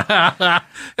 Yeah,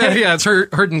 it's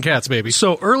herding cats, baby.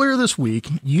 So earlier this week,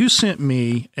 you sent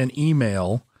me an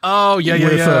email. Oh, with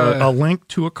a link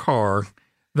to a car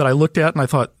that I looked at and I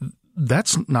thought,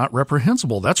 that's not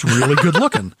reprehensible. That's really good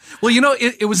looking. Well,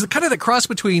 it was kind of the cross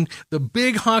between the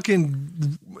big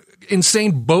honking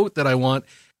insane boat that I want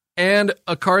and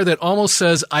a car that almost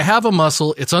says, I have a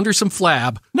muscle, it's under some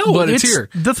flab, but it's here.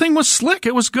 The thing was slick.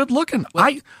 It was good looking. Well,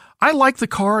 I like the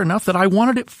car enough that I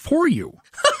wanted it for you.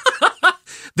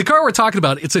 The car we're talking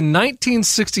about, it's a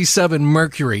 1967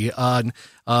 Mercury on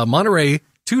Monterey,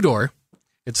 two-door.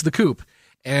 It's the coupe.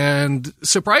 And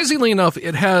surprisingly enough,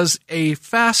 it has a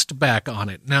fastback on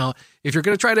it. Now, if you're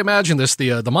going to try to imagine this,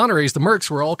 the Monterey's, the Mercs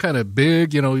were all kind of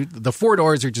big. The 4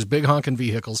 doors are just big honking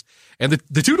vehicles, and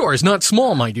the 2 doors not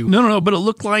small, mind you. No, but it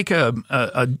looked like a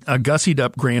gussied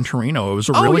up Gran Torino. It was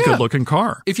a really good looking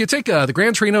car. If you take the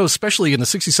Gran Torino, especially in the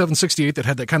 67, 68, that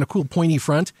had that kind of cool pointy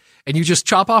front, and you just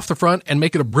chop off the front and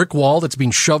make it a brick wall that's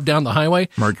being shoved down the highway,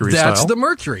 Mercury that's style. the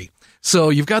Mercury. So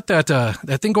you've got that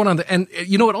thing going on. And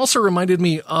it also reminded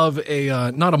me of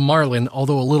not a Marlin,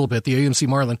 although a little bit, the AMC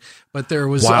Marlin, but there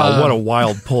was. Wow, what a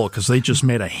wild pull, because they just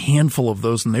made a handful of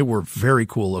those and they were very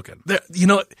cool looking.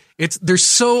 They're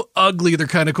so ugly, they're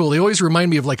kind of cool. They always remind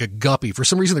me of like a guppy. For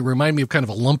some reason, they remind me of kind of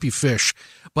a lumpy fish,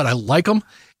 but I like them.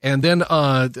 And then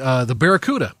the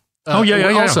Barracuda.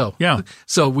 Also, yeah.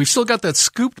 So we've still got that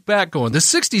scooped back going. The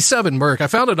 67 Merc, I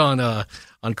found it on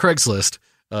Craigslist.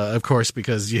 Of course,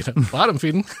 because, bottom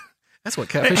feeding, that's what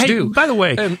catfish do. By the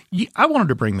way, I wanted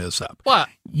to bring this up. What?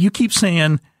 You keep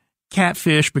saying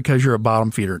catfish because you're a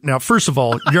bottom feeder. Now, first of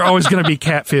all, you're always going to be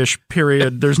catfish,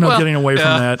 period. There's no getting away from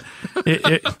that.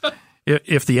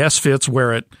 If the S fits,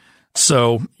 wear it.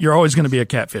 So you're always going to be a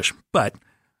catfish. But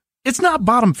it's not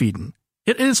bottom feeding.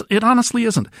 It honestly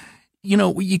isn't.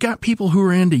 You got people who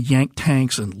are into yank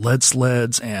tanks and lead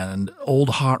sleds and old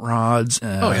hot rods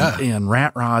and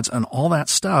rat rods and all that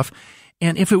stuff.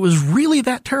 And if it was really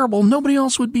that terrible, nobody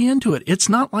else would be into it. It's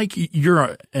not like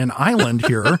you're an island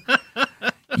here.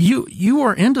 You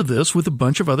are into this with a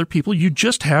bunch of other people. You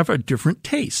just have a different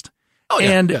taste. Oh,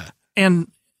 yeah.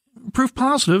 And proof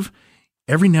positive,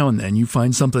 every now and then you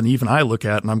find something even I look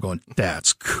at and I'm going,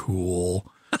 that's cool.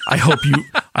 I hope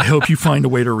you find a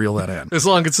way to reel that in. As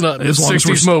long as it's not as long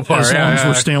 60s Mopar. As long as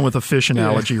we're staying with a fish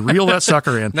analogy, reel that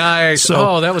sucker in. Nice.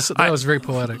 So that was very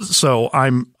poetic. So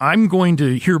I'm going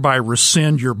to hereby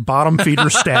rescind your bottom feeder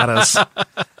status.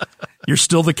 You're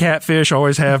still the catfish,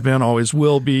 always have been, always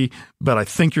will be, but I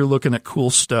think you're looking at cool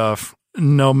stuff.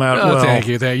 No matter. Thank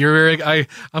you.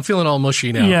 I'm feeling all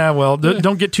mushy now. Yeah. Well,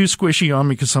 don't get too squishy on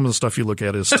me because some of the stuff you look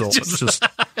at is still just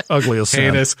ugly as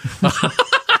sin. Heinous.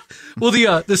 Well,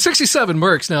 the 67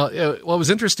 Mercs. Now, what was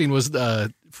interesting was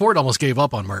Ford almost gave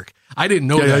up on Merc. I didn't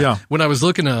know that. Yeah. When I was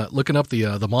looking up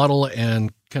the model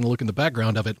and kind of looking the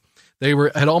background of it, they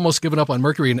had almost given up on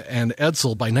Mercury and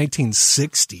Edsel by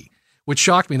 1960, which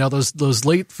shocked me. Now, those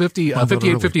late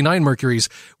 58, 59 Mercuries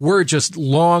were just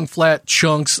long, flat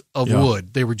chunks of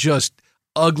wood. They were just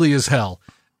ugly as hell.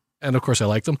 And of course, I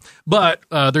like them. But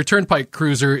their Turnpike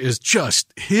Cruiser is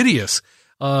just hideous.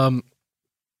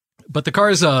 But the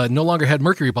cars no longer had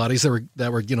Mercury bodies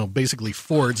that were basically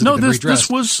Fords. No, this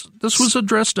was a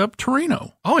dressed up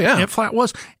Torino. Oh yeah, it flat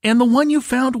was, and the one you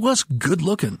found was good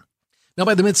looking. Now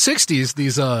by the mid '60s,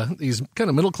 these kind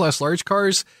of middle class large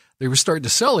cars, they were starting to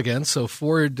sell again. So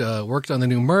Ford worked on the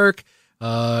new Merc.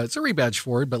 It's a rebadged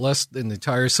Ford, but less in the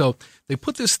tires. So they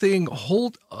put this thing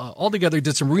all together,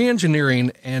 did some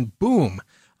re-engineering, and boom,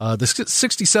 the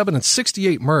 67 and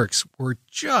 68 Mercs were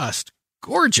just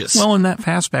gorgeous. Well, in that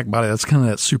fastback body, that's kind of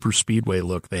that super speedway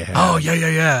look they had. Oh,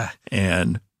 yeah.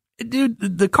 And, dude,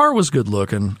 the car was good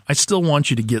looking. I still want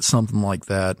you to get something like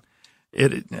that.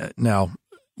 Now,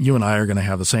 you and I are going to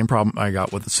have the same problem I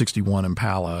got with the 61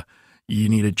 Impala. You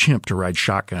need a chimp to ride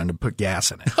shotgun to put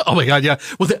gas in it. Oh, my God, yeah.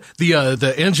 Well,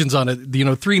 the engines on it,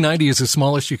 390 is the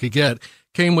smallest you could get.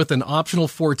 Came with an optional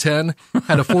 410,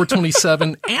 had a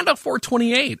 427, and a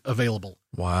 428 available.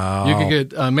 Wow. You could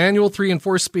get a manual 3 and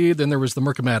 4 speed. Then there was the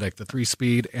Merc-O-Matic, the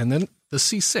 3-speed, and then the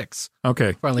C6.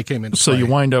 Okay. Finally came in. So you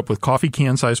wind up with coffee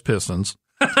can sized pistons.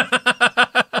 and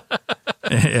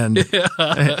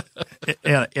I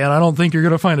don't think you're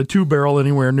going to find a 2-barrel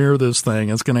anywhere near this thing.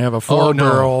 It's going to have a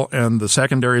 4-barrel, and the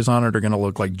secondaries on it are going to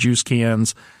look like juice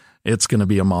cans. It's going to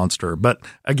be a monster. But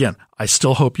again, I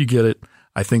still hope you get it.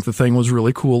 I think the thing was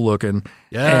really cool looking.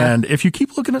 Yeah. And if you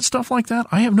keep looking at stuff like that,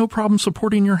 I have no problem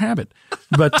supporting your habit.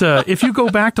 But if you go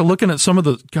back to looking at some of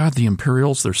the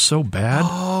Imperials, they're so bad.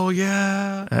 Oh,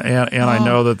 yeah. And I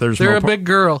know that they're a big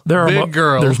girl.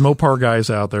 There's Mopar guys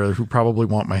out there who probably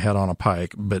want my head on a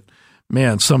pike. But,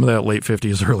 man, some of that late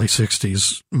 50s, early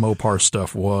 60s Mopar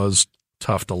stuff was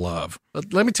tough to love.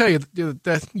 But let me tell you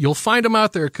that you'll find them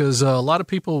out there because a lot of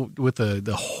people with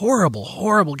the horrible,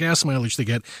 horrible gas mileage they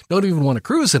get don't even want to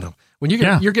cruise in them. When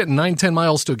you're getting 9-10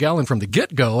 miles to a gallon from the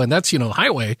get-go, and that's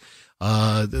highway,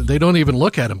 they don't even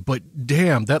look at them. But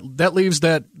damn, that leaves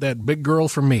that big girl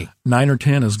for me. 9 or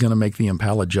 10 is going to make the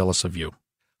Impala jealous of you.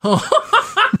 Well,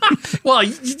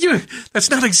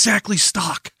 that's not exactly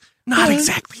stock. Not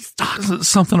exactly stock.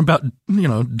 Something about,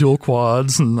 dual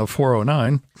quads and a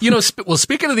 409. Well,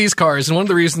 speaking of these cars, and one of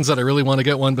the reasons that I really want to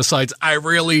get one, besides I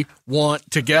really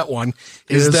want to get one,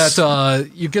 is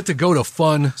that you get to go to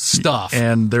fun stuff.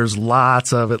 And there's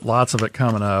lots of it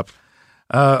coming up.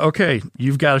 Okay,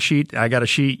 you've got a sheet. I got a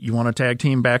sheet. You want to tag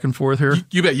team back and forth here?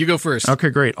 You bet. You go first. Okay,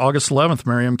 great. August 11th,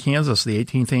 Merriam, Kansas, the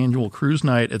 18th annual cruise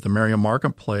night at the Merriam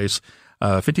Marketplace.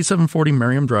 5740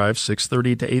 Merriam Drive,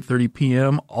 6:30 to 8:30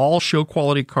 p.m. All show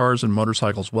quality cars and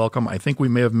motorcycles welcome. I think we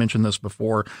may have mentioned this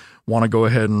before. Want to go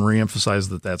ahead and reemphasize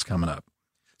that that's coming up.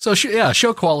 So,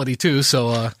 show quality too.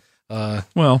 So,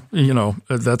 well,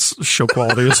 that's show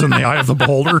quality is in the eye of the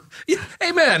beholder. Yeah,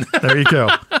 amen. There you go.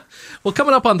 Well,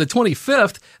 coming up on the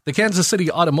 25th, the Kansas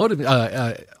City Automotive,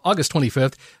 August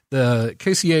 25th, the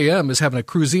KCAM is having a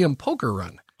Cruiseum poker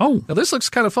run. Oh, now this looks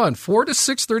kind of fun. 4 to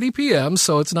 6:30 p.m.,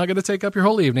 so it's not going to take up your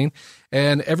whole evening.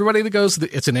 And everybody that goes,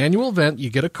 it's an annual event.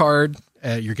 You get a card.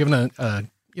 You're given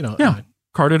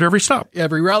card at every stop.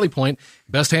 Every rally point.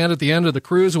 Best hand at the end of the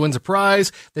cruise wins a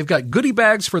prize. They've got goodie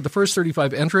bags for the first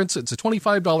 35 entrants. It's a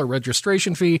 $25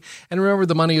 registration fee. And remember,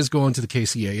 the money is going to the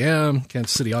KCAM,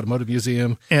 Kansas City Automotive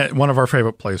Museum. And one of our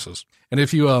favorite places. And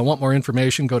if you want more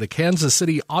information, go to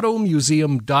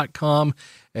kansascityautomuseum.com,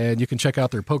 and you can check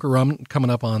out their poker run coming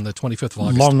up on the 25th of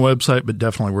August. Long website, but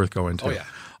definitely worth going to. Oh, yeah.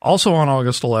 Also on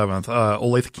August 11th,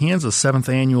 Olathe, Kansas, 7th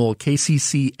annual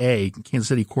KCCA, Kansas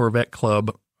City Corvette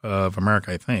Club of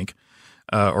America, I think,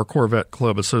 or Corvette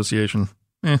Club Association.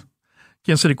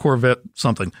 Kansas City Corvette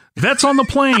something. Vets on the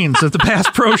Plains at the Bass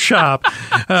Pro Shop.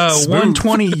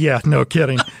 120. Yeah, no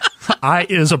kidding. I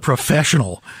is a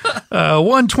professional.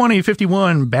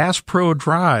 12051 Bass Pro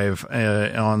Drive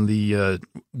on the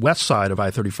west side of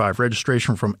I-35.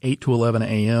 Registration from 8 to 11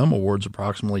 a.m. Awards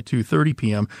approximately 2:30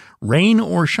 p.m. Rain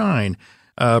or shine.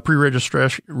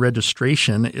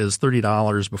 Pre-registration is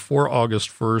 $30 before August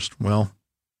 1st. Well,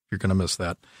 you're going to miss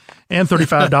that. And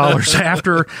 $35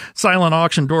 after. Silent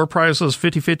auction door prices,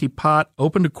 50/50 pot,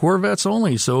 open to Corvettes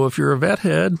only. So if you're a vet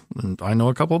head, and I know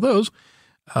a couple of those,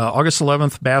 August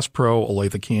 11th, Bass Pro,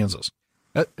 Olathe, Kansas.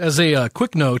 As a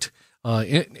quick note,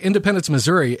 Independence,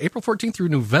 Missouri, April 14th through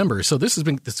November. So this has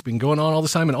been going on all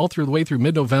this time and all through the way through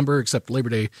mid-November, except Labor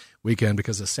Day weekend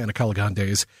because of Santa Calagan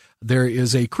days. There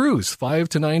is a cruise, 5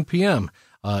 to 9 p.m.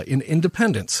 In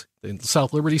Independence, in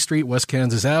South Liberty Street, West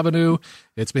Kansas Avenue.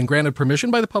 It's been granted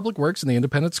permission by the Public Works and the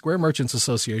Independence Square Merchants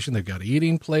Association. They've got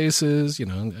eating places,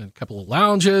 a couple of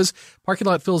lounges. Parking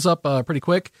lot fills up pretty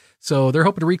quick. So they're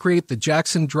hoping to recreate the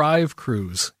Jackson Drive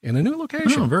cruise in a new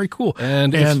location. Oh, very cool.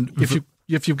 And if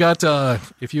you've got some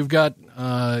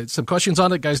questions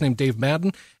on it, guy's named Dave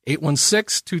Madden,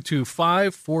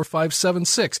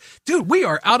 816-225-4576. Dude, we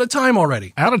are out of time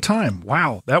already. Out of time.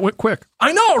 Wow, that went quick.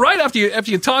 I know, right?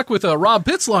 After you talk with Rob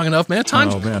Pitts long enough, man,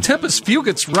 Tempest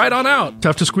Fugit's right on out.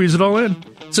 Tough to squeeze it all in.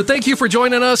 So thank you for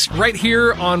joining us right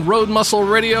here on Road Muscle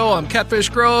Radio. I'm Catfish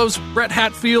Groves, Brett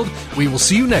Hatfield. We will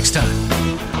see you next time.